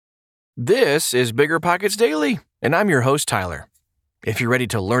This is Bigger Pockets Daily, and I'm your host, Tyler. If you're ready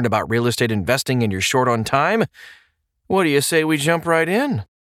to learn about real estate investing and you're short on time, what do you say we jump right in?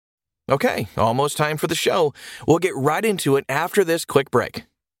 Okay, almost time for the show. We'll get right into it after this quick break.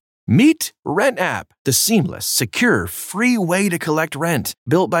 Meet RentApp, the seamless, secure, free way to collect rent.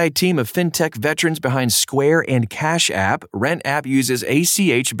 Built by a team of fintech veterans behind Square and Cash App, RentApp uses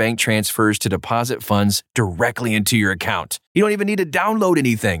ACH bank transfers to deposit funds directly into your account. You don't even need to download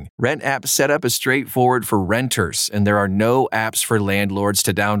anything. RentApp setup is straightforward for renters, and there are no apps for landlords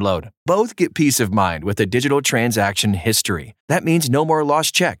to download. Both get peace of mind with a digital transaction history. That means no more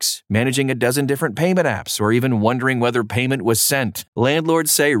lost checks, managing a dozen different payment apps, or even wondering whether payment was sent.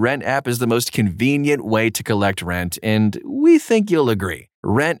 Landlords say RentApp is the most convenient way to collect rent, and we think you'll agree.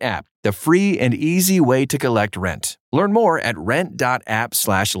 RentApp, the free and easy way to collect rent. Learn more at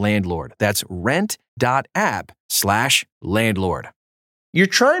rent.app/landlord. That's rent.app/landlord. You're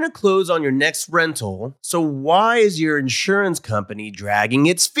trying to close on your next rental, so why is your insurance company dragging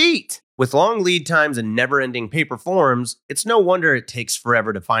its feet? With long lead times and never-ending paper forms, it's no wonder it takes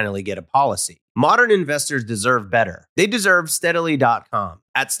forever to finally get a policy. Modern investors deserve better. They deserve Steadily.com.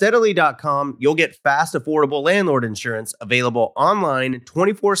 At Steadily.com, you'll get fast, affordable landlord insurance available online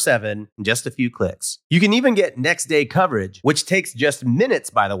 24/7 in just a few clicks. You can even get next-day coverage, which takes just minutes,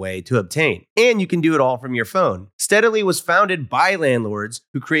 by the way, to obtain. And you can do it all from your phone. Steadily was founded by landlords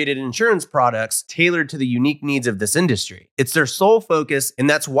who created insurance products tailored to the unique needs of this industry. It's their sole focus, and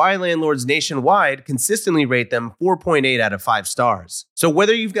that's why landlords nationwide consistently rate them 4.8 out of 5 stars. So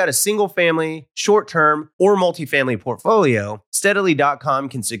whether you've got a single-family, short-term, or multifamily portfolio, Steadily.com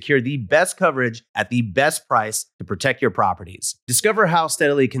can secure the best coverage at the best price to protect your properties. Discover how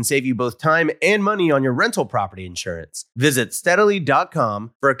Steadily can save you both time and money on your rental property insurance. Visit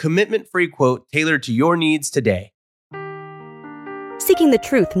Steadily.com for a commitment-free quote tailored to your needs today. Seeking the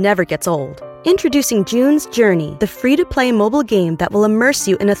truth never gets old. Introducing June's Journey, the free-to-play mobile game that will immerse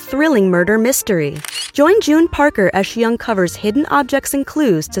you in a thrilling murder mystery. Join June Parker as she uncovers hidden objects and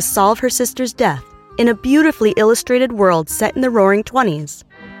clues to solve her sister's death in a beautifully illustrated world set in the Roaring '20s.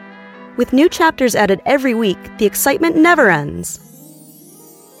 With new chapters added every week, the excitement never ends.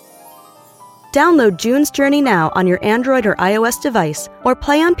 Download June's Journey now on your Android or iOS device, or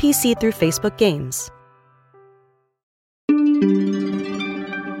play on PC through Facebook Games.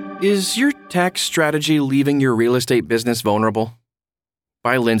 Is your tax strategy leaving your real estate business vulnerable?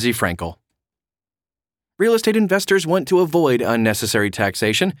 By Lindsay, Frankel. Real estate investors want to avoid unnecessary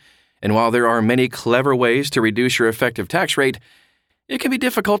taxation, and while there are many clever ways to reduce your effective tax rate, it can be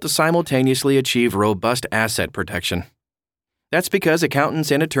difficult to simultaneously achieve robust asset protection. That's because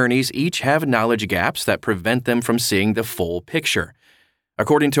accountants and attorneys each have knowledge gaps that prevent them from seeing the full picture.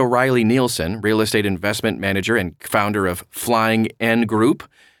 According to Riley Nielsen, real estate investment manager and founder of Flying N Group,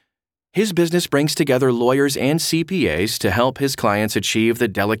 his business brings together lawyers and CPAs to help his clients achieve the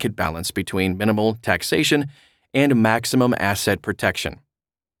delicate balance between minimal taxation and maximum asset protection.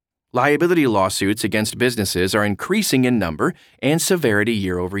 Liability lawsuits against businesses are increasing in number and severity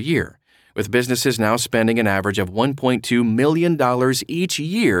year over year, with businesses now spending an average of $1.2 million each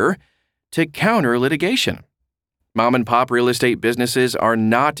year to counter litigation. Mom-and-pop real estate businesses are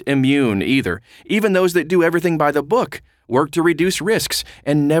not immune either. Even those that do everything by the book work to reduce risks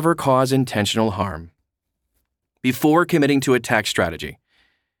and never cause intentional harm. Before committing to a tax strategy,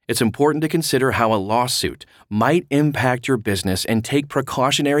 it's important to consider how a lawsuit might impact your business and take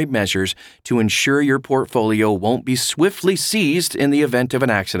precautionary measures to ensure your portfolio won't be swiftly seized in the event of an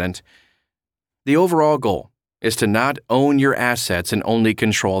accident. The overall goal is to not own your assets and only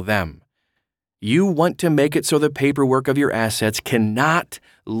control them. You want to make it so the paperwork of your assets cannot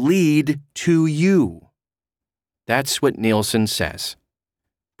lead to you. That's what Nielsen says.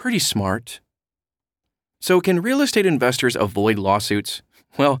 Pretty smart. So can real estate investors avoid lawsuits?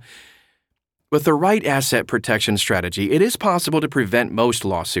 Well, with the right asset protection strategy, it is possible to prevent most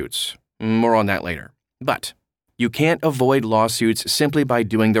lawsuits. More on that later. But you can't avoid lawsuits simply by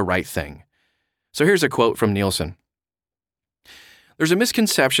doing the right thing. So here's a quote from Nielsen. There's a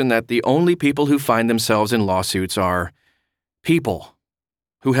misconception that the only people who find themselves in lawsuits are people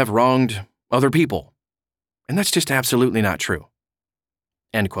who have wronged other people. And that's just absolutely not true.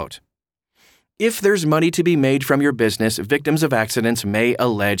 End quote. If there's money to be made from your business, victims of accidents may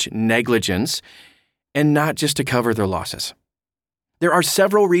allege negligence and not just to cover their losses. There are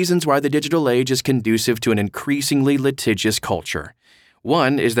several reasons why the digital age is conducive to an increasingly litigious culture.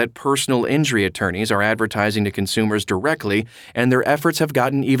 One is that personal injury attorneys are advertising to consumers directly, and their efforts have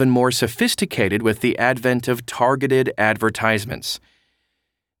gotten even more sophisticated with the advent of targeted advertisements.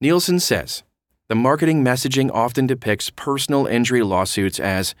 Nielsen says, the marketing messaging often depicts personal injury lawsuits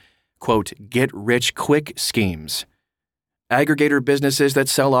as, quote, get-rich-quick schemes. Aggregator businesses that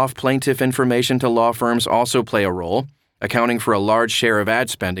sell off plaintiff information to law firms also play a role, accounting for a large share of ad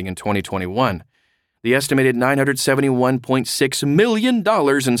spending in 2021. The estimated $971.6 million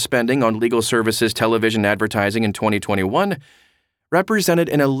in spending on legal services television advertising in 2021 represented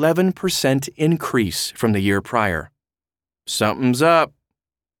an 11% increase from the year prior. Something's up.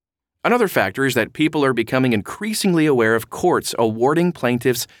 Another factor is that people are becoming increasingly aware of courts awarding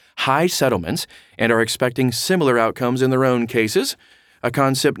plaintiffs high settlements and are expecting similar outcomes in their own cases, a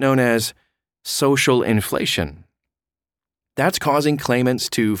concept known as social inflation. That's causing claimants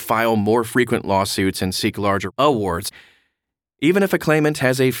to file more frequent lawsuits and seek larger awards. Even if a claimant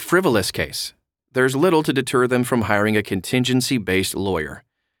has a frivolous case, there's little to deter them from hiring a contingency-based lawyer.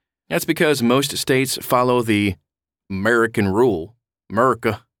 That's because most states follow the American rule,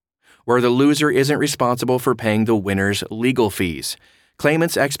 America, where the loser isn't responsible for paying the winner's legal fees.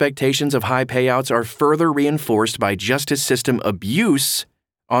 Claimants' expectations of high payouts are further reinforced by justice system abuse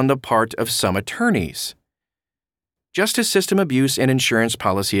on the part of some attorneys. Justice system abuse and insurance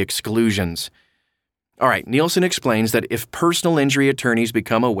policy exclusions. All right, Nielsen explains that if personal injury attorneys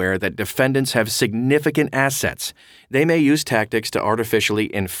become aware that defendants have significant assets, they may use tactics to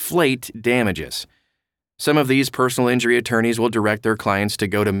artificially inflate damages. Some of these personal injury attorneys will direct their clients to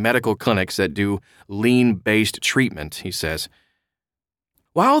go to medical clinics that do lien-based treatment, he says.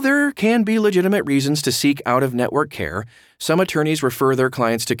 While there can be legitimate reasons to seek out-of-network care, some attorneys refer their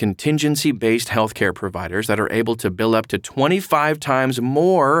clients to contingency-based healthcare providers that are able to bill up to 25 times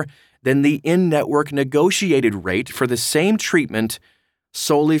more than the in-network negotiated rate for the same treatment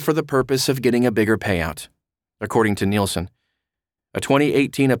solely for the purpose of getting a bigger payout, according to Nielsen. A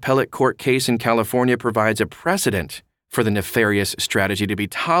 2018 appellate court case in California provides a precedent for the nefarious strategy to be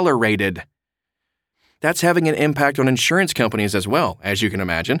tolerated. That's having an impact on insurance companies as well, as you can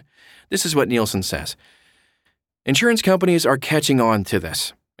imagine. This is what Nielsen says. Insurance companies are catching on to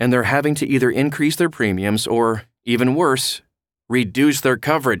this, and they're having to either increase their premiums or, even worse, reduce their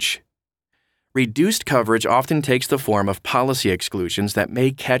coverage. Reduced coverage often takes the form of policy exclusions that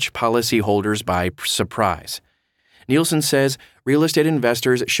may catch policyholders by surprise. Nielsen says real estate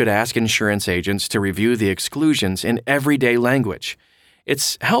investors should ask insurance agents to review the exclusions in everyday language.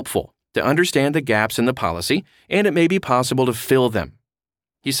 It's helpful to understand the gaps in the policy, and it may be possible to fill them.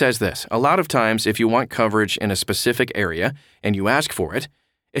 He says this, a lot of times if you want coverage in a specific area and you ask for it,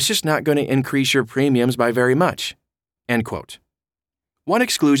 it's just not going to increase your premiums by very much. End quote. One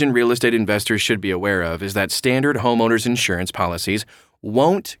exclusion real estate investors should be aware of is that standard homeowners insurance policies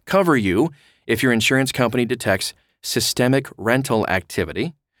won't cover you if your insurance company detects systemic rental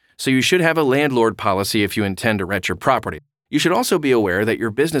activity, so you should have a landlord policy if you intend to rent your property. You should also be aware that your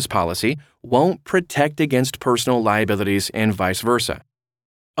business policy won't protect against personal liabilities and vice versa.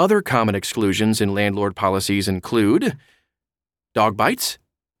 Other common exclusions in landlord policies include dog bites,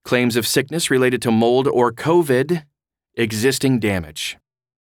 claims of sickness related to mold or COVID, existing damage.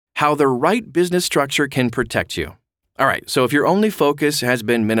 How the right business structure can protect you. All right, so if your only focus has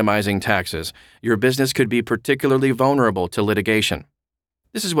been minimizing taxes, your business could be particularly vulnerable to litigation.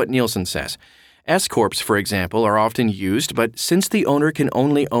 This is what Nielsen says. S-corps, for example, are often used, but since the owner can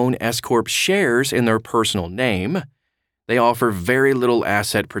only own S-corp shares in their personal name, they offer very little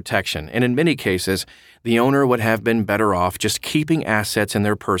asset protection, and in many cases, the owner would have been better off just keeping assets in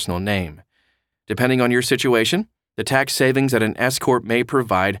their personal name. Depending on your situation, the tax savings that an S-corp may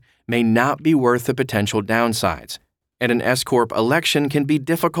provide may not be worth the potential downsides, and an S-corp election can be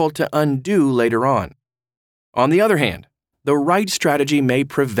difficult to undo later on. On the other hand, the right strategy may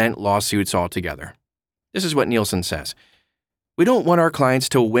prevent lawsuits altogether. This is what Nielsen says. We don't want our clients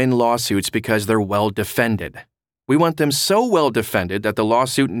to win lawsuits because they're well defended. We want them so well defended that the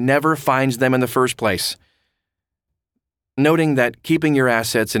lawsuit never finds them in the first place. Noting that keeping your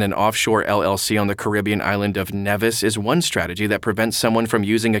assets in an offshore LLC on the Caribbean island of Nevis is one strategy that prevents someone from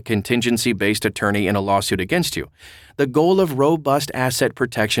using a contingency-based attorney in a lawsuit against you. The goal of robust asset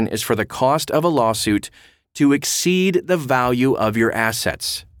protection is for the cost of a lawsuit to exceed the value of your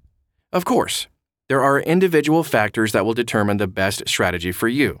assets. Of course, there are individual factors that will determine the best strategy for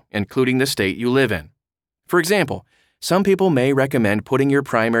you, including the state you live in. For example, some people may recommend putting your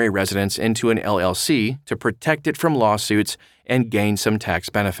primary residence into an LLC to protect it from lawsuits and gain some tax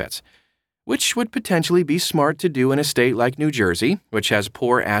benefits, which would potentially be smart to do in a state like New Jersey, which has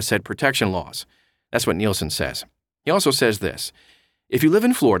poor asset protection laws. That's what Nielsen says. He also says this. If you live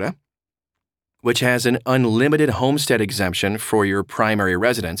in Florida, which has an unlimited homestead exemption for your primary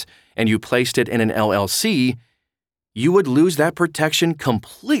residence, and you placed it in an LLC, you would lose that protection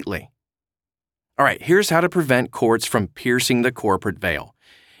completely. All right, here's how to prevent courts from piercing the corporate veil.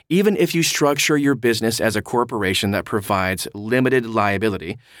 Even if you structure your business as a corporation that provides limited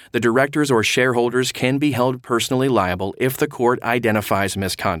liability, the directors or shareholders can be held personally liable if the court identifies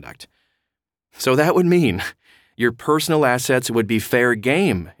misconduct. So that would mean your personal assets would be fair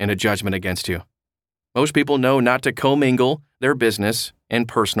game in a judgment against you. Most people know not to commingle their business and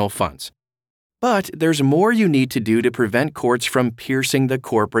personal funds. But there's more you need to do to prevent courts from piercing the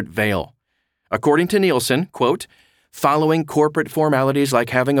corporate veil. According to Nielsen, quote, following corporate formalities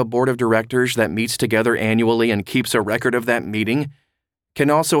like having a board of directors that meets together annually and keeps a record of that meeting can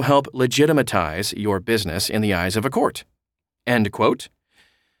also help legitimatize your business in the eyes of a court. End quote.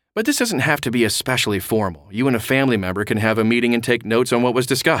 But this doesn't have to be especially formal. You and a family member can have a meeting and take notes on what was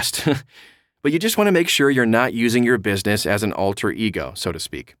discussed. But you just want to make sure you're not using your business as an alter ego, so to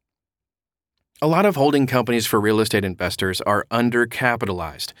speak. A lot of holding companies for real estate investors are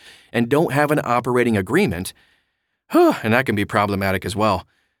undercapitalized and don't have an operating agreement, and that can be problematic as well.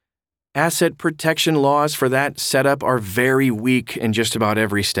 Asset protection laws for that setup are very weak in just about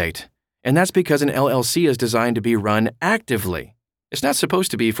every state, and that's because an LLC is designed to be run actively. It's not supposed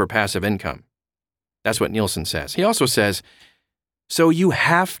to be for passive income. That's what Nielsen says. He also says, so you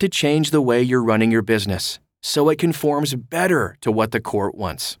have to change the way you're running your business so it conforms better to what the court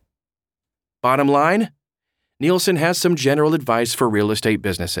wants. Bottom line, Nielsen has some general advice for real estate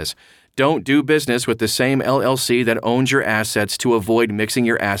businesses. Don't do business with the same LLC that owns your assets to avoid mixing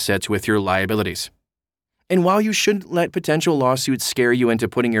your assets with your liabilities. And while you shouldn't let potential lawsuits scare you into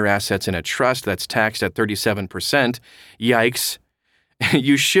putting your assets in a trust that's taxed at 37%, yikes,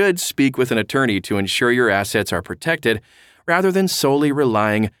 you should speak with an attorney to ensure your assets are protected rather than solely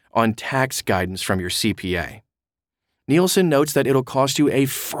relying on tax guidance from your CPA. Nielsen notes that it'll cost you a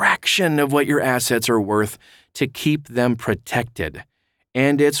fraction of what your assets are worth to keep them protected,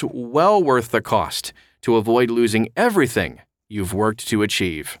 and it's well worth the cost to avoid losing everything you've worked to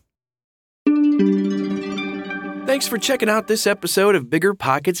achieve. Thanks for checking out this episode of Bigger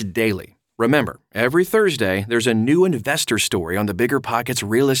Pockets Daily. Remember, every Thursday, there's a new investor story on the Bigger Pockets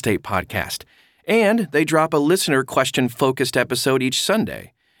Real Estate Podcast, and they drop a listener question-focused episode each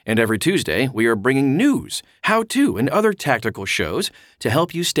Sunday. And every Tuesday, we are bringing news, how-to, and other tactical shows to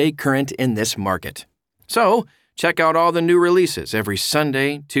help you stay current in this market. So, check out all the new releases every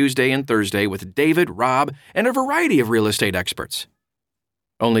Sunday, Tuesday, and Thursday with David, Rob, and a variety of real estate experts.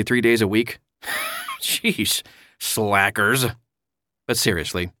 Only 3 days a week? Jeez, slackers. But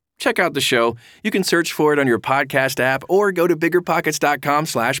seriously, check out the show. You can search for it on your podcast app or go to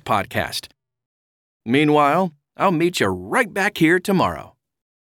biggerpockets.com/podcast. Meanwhile, I'll meet you right back here tomorrow.